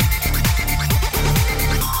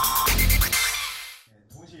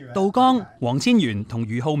杜江、黃千源同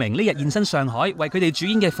俞灝明呢日現身上海，為佢哋主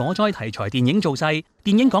演嘅火災題材電影造勢。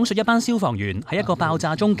電影講述一班消防員喺一個爆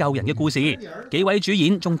炸中救人嘅故事。幾位主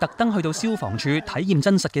演仲特登去到消防處體驗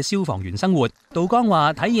真實嘅消防員生活。杜江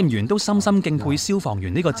話：體驗完都深深敬佩消防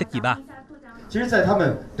員呢個職業啊。其實，在他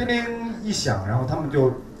們叮鈴一響，然後他們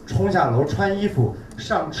就衝下樓穿衣服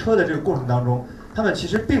上車的這個過程當中，他們其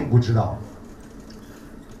實並不知道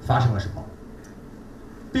發生了什麼。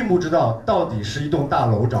並不知道到底是一棟大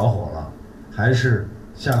樓着火了，還是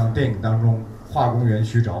像電影當中化工園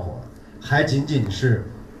區着火了，還僅僅是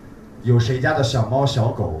有誰家的小貓小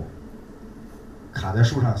狗卡在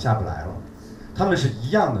樹上下不來了。他們是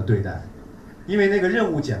一樣的對待，因為那個任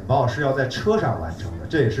務簡報是要在車上完成的，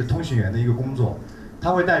這也是通訊員的一個工作。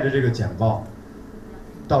他會帶着這個簡報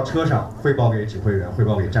到車上匯報給指揮員，匯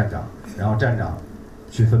報給站長，然後站長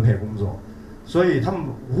去分配工作。所以他們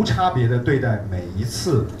無差別地對待每一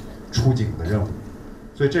次出警的任務，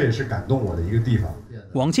所以這也是感動我的一個地方。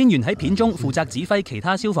黃千源喺片中負責指揮其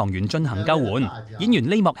他消防員進行救援。演完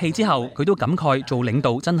呢幕戲之後，佢都感慨做領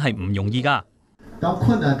導真係唔容易㗎。當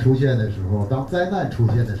困難出現的時候，當災難出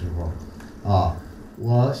現的時候，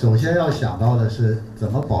我首先要想到的是怎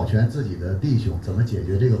麼保全自己的弟兄，怎麼解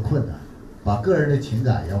決這個困難，把個人的情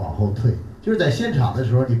感也往後退。就是在現場的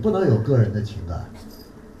時候，你不能有個人的情感。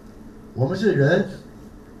我們是人，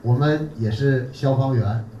我們也是消防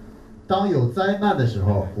員。當有災難的時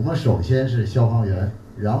候，我們首先是消防員，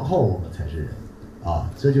然後我們才是人。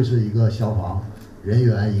這就是一個消防人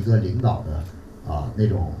員一個領導的那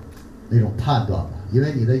種判斷吧。因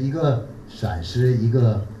為你的一個閃失，一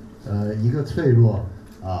個脆弱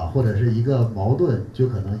或者是一個矛盾，就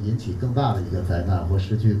可能引起更大的一個災難，或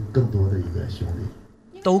失去更多的一個兄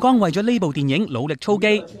弟。杜江為咗呢部電影努力操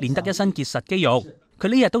肌，練得一身結實肌肉。佢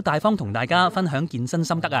呢日都大方同大家分享健身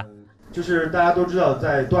心得啊！就是大家都知道，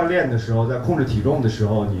在鍛鍊的時候，在控制體重的時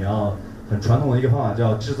候，你要很傳統的一個方法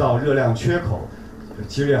叫製造熱量缺口。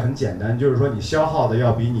其實也很簡單，就是說你消耗的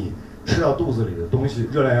要比你吃到肚子裡的東西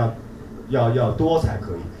熱量要多才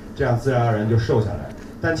可以，這樣自然而然就瘦下來。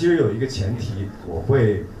但其實有一個前提，我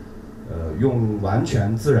會用完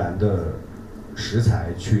全自然的食材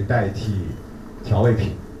去代替調味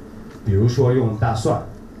品，比如說用大蒜。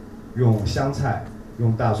用香菜、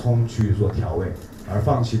用大葱去做调味，而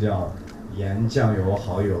放弃掉盐、酱油、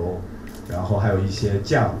蚝油，然后还有一些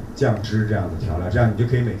酱汁这样的调料，这样你就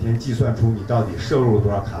可以每天计算出你到底摄入了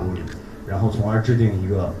多少卡路里，然后从而制定一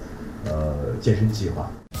个健身計劃。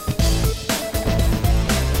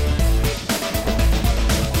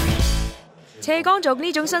斜槓族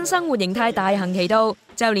呢種新生活形態大行其道，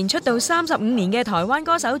就連出道35年嘅台灣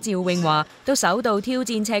歌手趙詠華都首度挑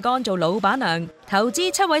戰斜槓做老闆娘，投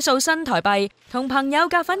資7位數新台幣，同朋友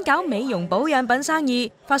夾份搞美容保養品生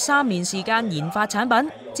意，花3年時間研發產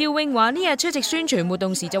品。趙詠華呢日出席宣傳活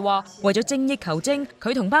動時就話，為咗精益求精，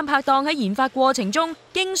佢同班拍檔喺研發過程中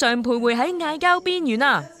經常徘徊喺嗌交邊緣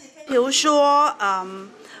啊。比如說，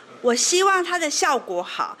我希望它的效果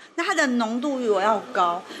好，那它的濃度比我要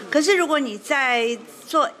高。可是如果你在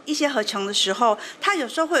做一些合成的時候，它有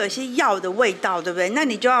時候會有一些藥的味道，對不對？那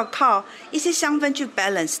你就要靠一些香氛去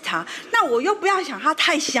balance 它。那我又不要想它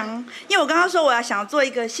太香，因為我剛剛說我要想做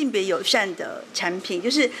一個性別友善的產品，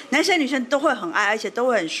就是男生女生都會很愛，而且都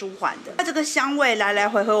會很舒緩的。那這個香味來來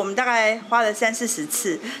回回，我們大概花了30-40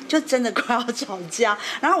次，就真的快要吵架。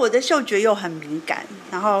然後我的嗅覺又很敏感，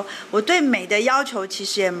然後我對美的要求其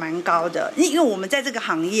實也蠻高的，因為我們在這個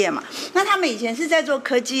行業嘛。那他們以前是在做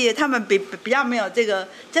科技業，他們比較沒有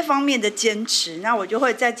這方面的堅持，那我就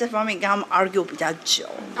會在這方面跟他們 argue 比較久。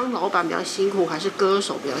當老闆比較辛苦，還是歌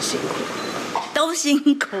手比較辛苦？都辛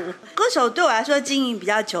苦。歌手對我來說經營比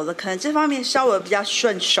較久了，可能這方面稍微比較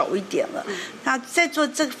順手一點了。那在做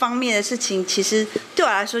這方面的事情，其實對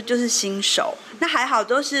我來說就是新手。那還好，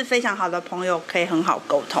都是非常好的朋友，可以很好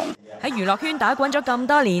溝通。喺娛樂圈打滾咗咁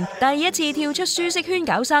多年，第一次跳出舒適圈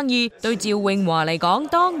搞生意，對趙詠華嚟講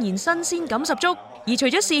當然新鮮感十足。而除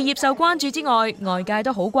咗事業受關注之外，外界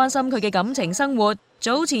都好關心佢嘅感情生活。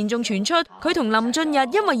早前仲傳出佢同林俊逸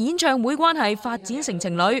因為演唱會關係發展成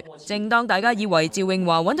情侶。正當大家以為趙詠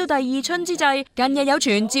華揾到第二春之際，近日有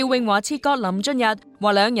傳趙詠華切割林俊逸，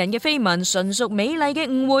話兩人嘅緋聞純屬美麗嘅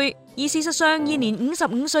誤會。而事實上，現年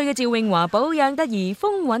55歲嘅趙詠華保養得宜，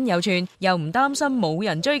風韻猶存，又唔擔心冇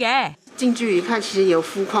人追嘅。近距離看，其實有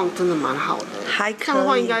膚況真的蠻好的，還可以。這樣的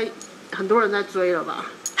話應該很多人在追了吧？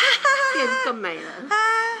變更美了。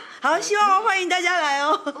好，希望歡迎大家來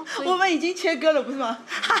哦。我們已經切割了，不是嗎？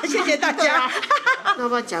謝謝大家。那要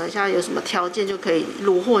不要講一下有什麼條件就可以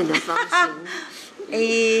虜獲你的芳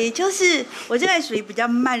心？就是我這個屬於比較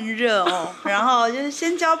慢熱哦，然後就是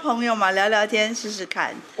先交朋友嘛，聊聊天，試試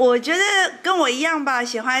看。我覺得跟我一樣吧，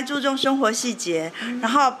喜歡注重生活細節，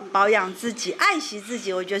然後保養自己，愛惜自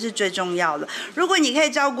己，我覺得是最重要的。如果你可以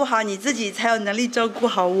照顧好你自己，才有能力照顧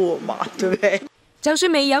好我嘛，對不對？就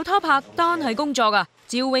算未有拖拍，單係工作啊，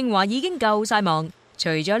趙詠華已經夠晒忙。除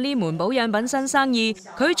咗呢門保養品新生意，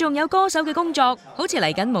佢仲有歌手嘅工作，好似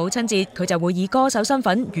嚟緊母親節，佢就會以歌手身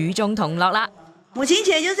份與眾同樂啦。母親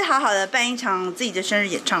節就是好好的辦一場自己的生日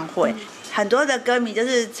演唱會。很多的歌迷就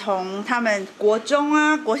是從他們國中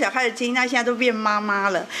啊、國小開始聽，那現在都變媽媽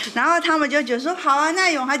了，然後他們就覺得說好啊，那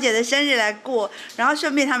詠華姐的生日來過，然後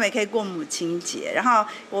順便他們也可以過母親節，然後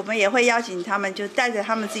我們也會邀請他們，就帶着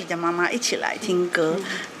他們自己的媽媽一起來聽歌。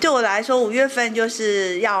對我來說，5月份就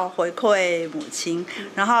是要回饋母親，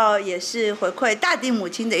然後也是回饋大地母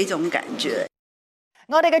親的一種感覺。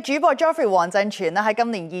我哋嘅主播 Geoffrey 黃振全咧喺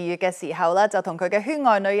今年2月嘅時候咧，就同佢嘅圈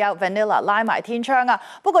外女友 Vanilla 拉埋天窗啊。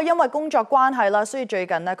不過因為工作關係啦，所以最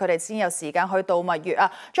近咧佢哋先有時間去度蜜月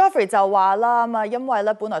啊。Geoffrey 就話啦，因為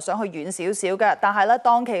咧本來想去遠少少嘅，但係咧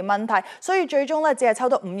檔期問題，所以最終咧只係抽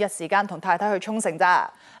到5日時間同太太去沖繩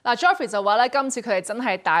咋。嗱 ，Geoffrey 就話咧，今次佢哋真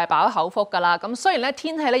係大飽口福㗎啦。咁雖然咧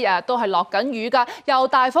天氣咧日日都係落緊雨㗎，又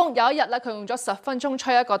大風，有一日咧佢用咗10分鐘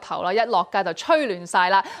吹一個頭啦，一落街就吹亂晒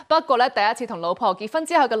啦。不過咧第一次同老婆結婚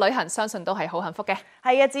之後嘅旅行，相信都係好幸福嘅。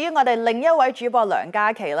係啊，至於我哋另一位主播梁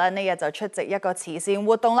嘉琪咧，呢日就出席一個慈善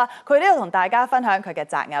活動啦。佢呢度同大家分享佢嘅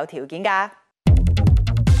擇偶條件㗎。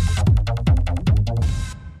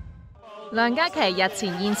梁嘉琪日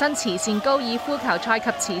前現身慈善高爾夫球賽及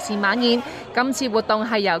慈善晚宴，今次活動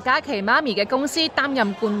係由嘉琪媽咪嘅公司擔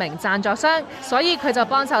任冠名贊助商，所以佢就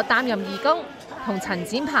幫手擔任義工，同陳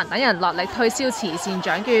展鵬等人落力推銷慈善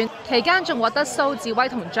獎券，期間仲獲得蘇志威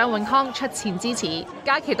同張永康出錢支持。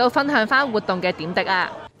嘉琪都分享翻活動嘅點滴啊！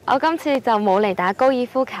我今次就冇嚟打高爾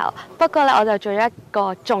夫球，不過咧我就做咗一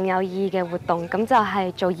個仲有意義嘅活動，咁就係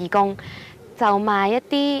做義工。就賣一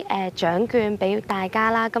啲獎券俾大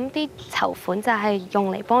家啦，咁啲籌款就係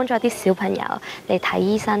用嚟幫助啲小朋友嚟睇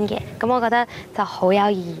醫生嘅，咁我覺得就好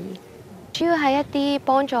有意義。主要係一啲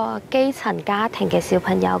幫助基層家庭嘅小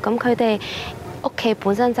朋友，咁佢哋屋企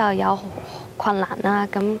本身就有困難啦，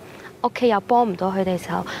咁屋企又幫唔到佢哋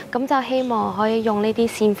時候，咁就希望可以用呢啲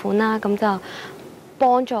善款啦，咁就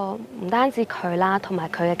幫助唔單止佢啦，同埋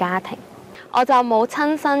佢嘅家庭。我就冇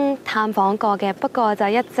親身探訪過嘅，不過就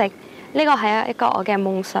一直呢個係一個我嘅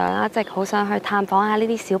夢想，一直好想去探訪下呢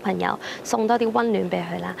啲小朋友，送多啲溫暖俾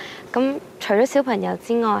佢啦。咁除咗小朋友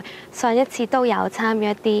之外，上一次都有參與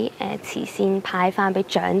一啲慈善派飯俾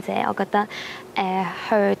長者，我覺得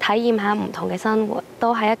去體驗下唔同嘅生活，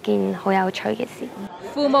都係一件好有趣嘅事。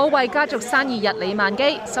父母為家族生意日理萬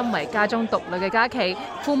機，身為家中獨女嘅嘉琪，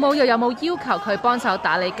父母又有冇要求佢幫手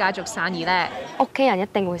打理家族生意呢？屋企人一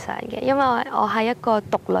定會想嘅，因為我係一個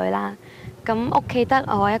獨女啦。咁屋企得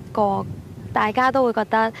我一個，大家都會覺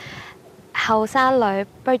得後生女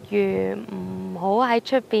不如唔好喺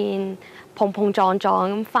出邊碰碰撞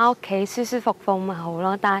撞咁，返屋企舒舒服服咪好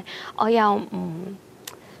咯。但係我又唔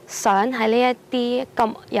想喺呢一啲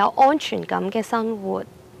咁有安全感嘅生活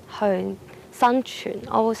去生存，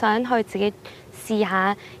我會想去自己試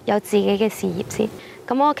下有自己嘅事業先。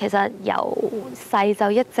咁我其實由細就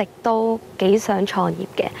一直都幾想創業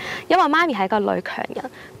嘅，因為媽咪係個女強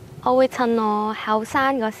人。我會趁我後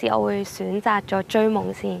生嗰時，我會選擇咗追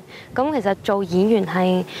夢先。咁其實做演員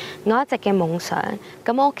係我一直嘅夢想，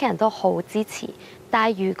咁我屋企人都好支持。但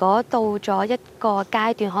係如果到咗一個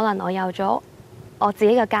階段，可能我有咗我自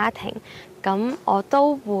己嘅家庭，咁我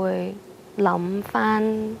都會諗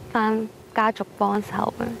翻家族幫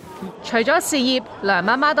手嘅。除咗事業，梁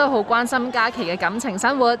媽媽都好關心嘉琪嘅感情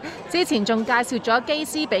生活。之前仲介紹咗機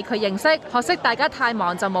師俾佢認識，可惜大家太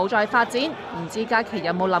忙就冇再發展。唔知嘉琪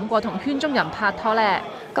有冇諗過同圈中人拍拖呢？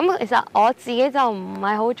咁其實我自己就唔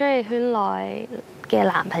係好中意圈內嘅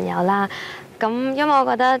男朋友啦。咁因為我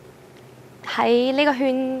覺得喺呢個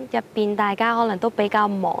圈入邊，大家可能都比較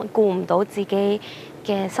忙，顧唔到自己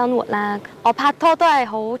嘅生活啦。我拍拖都係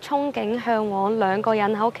好憧憬向往兩個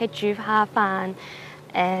人喺屋企煮下飯，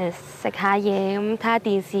食下嘢咁，睇下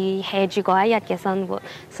電視 hea 住嗰一日嘅生活。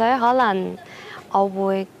所以可能我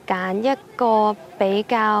會揀一個比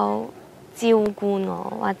較照顧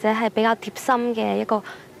我，或者係比較貼心嘅一個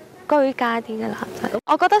居家啲嘅男仔。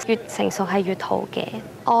我覺得越成熟係越好嘅。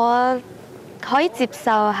我可以接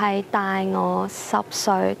受係大我10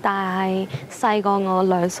歲，但係細過我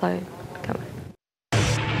2歲咁。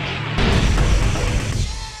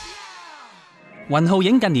雲浩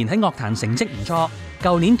影近年喺樂壇成績唔錯，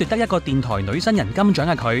舊年奪得一個電台女新人金獎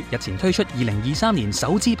嘅佢，日前推出2023年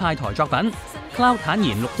首支派台作品。Cloud 坦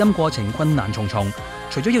言錄音過程困難重重，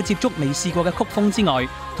除咗要接觸未試過嘅曲風之外，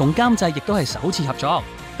同監製亦都係首次合作。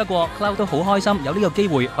不過 Cloud 都好開心有呢個機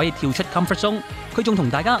會可以跳出 comfort zone， 佢仲同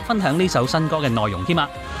大家分享呢首新歌嘅內容添啊！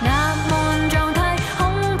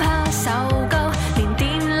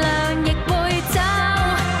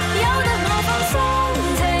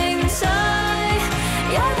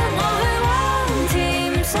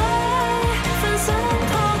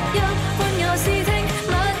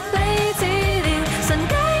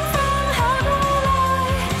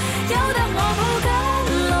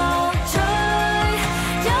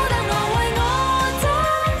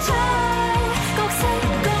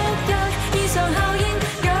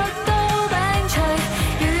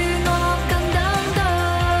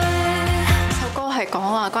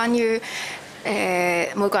關於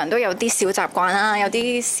每個人都有啲小習慣啦，有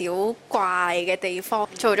啲小怪嘅地方，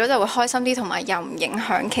做咗就會開心啲，同埋又唔影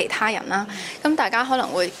響其他人啦。咁大家可能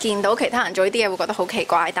會見到其他人做呢啲嘢會覺得好奇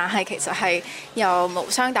怪，但係其實係又無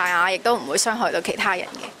傷大雅，亦都唔會傷害到其他人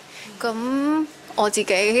嘅。咁我自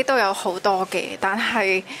己都有好多嘅，但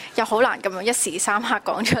係又好難咁樣一時三刻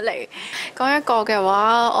講出嚟。講一個嘅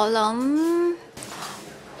話，我諗。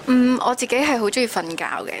我自己係好中意瞓覺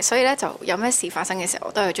嘅，所以咧就有咩事發生嘅時候，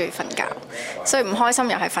我都係中意瞓覺。所以唔開心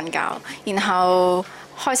又係瞓覺，然後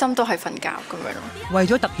開心都係瞓覺咁樣咯。為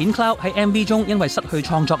咗突顯 Cloud 喺 MV 中因為失去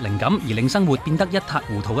創作靈感而令生活變得一塌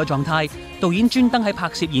糊塗嘅狀態，導演專登喺拍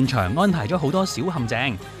攝現場安排咗好多小陷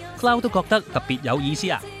阱。Cloud 都覺得特別有意思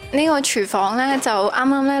啊！呢個廚房咧就啱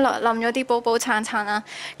啱咧冧咗啲煲煲罉罉啦，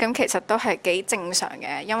咁其實都係幾正常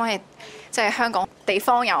嘅，因為即係香港地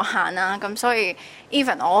方有限啦，咁所以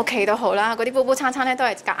even 我屋企都好啦，嗰啲煲煲罉罉咧都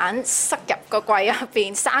係夾硬塞入個櫃入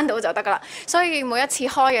邊，閂到就得噶啦。所以每一次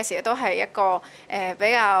開嘅時候都係一個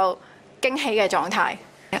比較驚喜嘅狀態。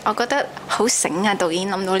我覺得好醒啊，導演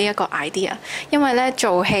諗到呢一個 idea， 因為咧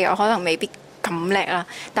做戲我可能未必咁叻啦，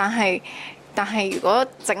但係如果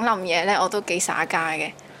整冧嘢咧，我都幾耍家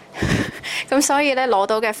嘅。咁所以咧攞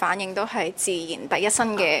到嘅反應都係自然第一身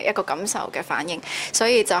嘅一個感受嘅反應，所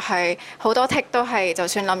以就係好多 take 都係就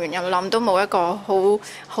算冧完又冧都冇一個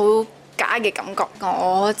好假嘅感覺。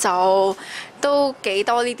我就都幾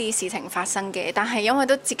多呢啲事情發生嘅，但係因為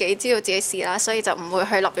都自己知道自己事啦，所以就唔會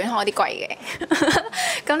去立亂開啲櫃嘅。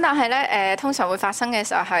咁但係咧通常會發生嘅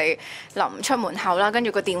時候係臨出門口啦，跟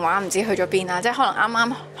住個電話唔知去咗邊啦，即係可能啱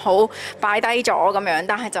啱好擺低咗咁樣，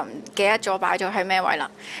但係就唔記得咗擺咗喺咩位啦。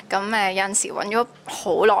咁有陣時揾咗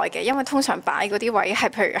好耐嘅，因為通常擺嗰啲位係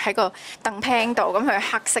譬如喺個凳廳度，咁佢係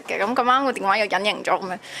黑色嘅，咁啱個電話又隱形咗咁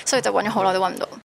樣，所以就揾咗好耐都揾唔到。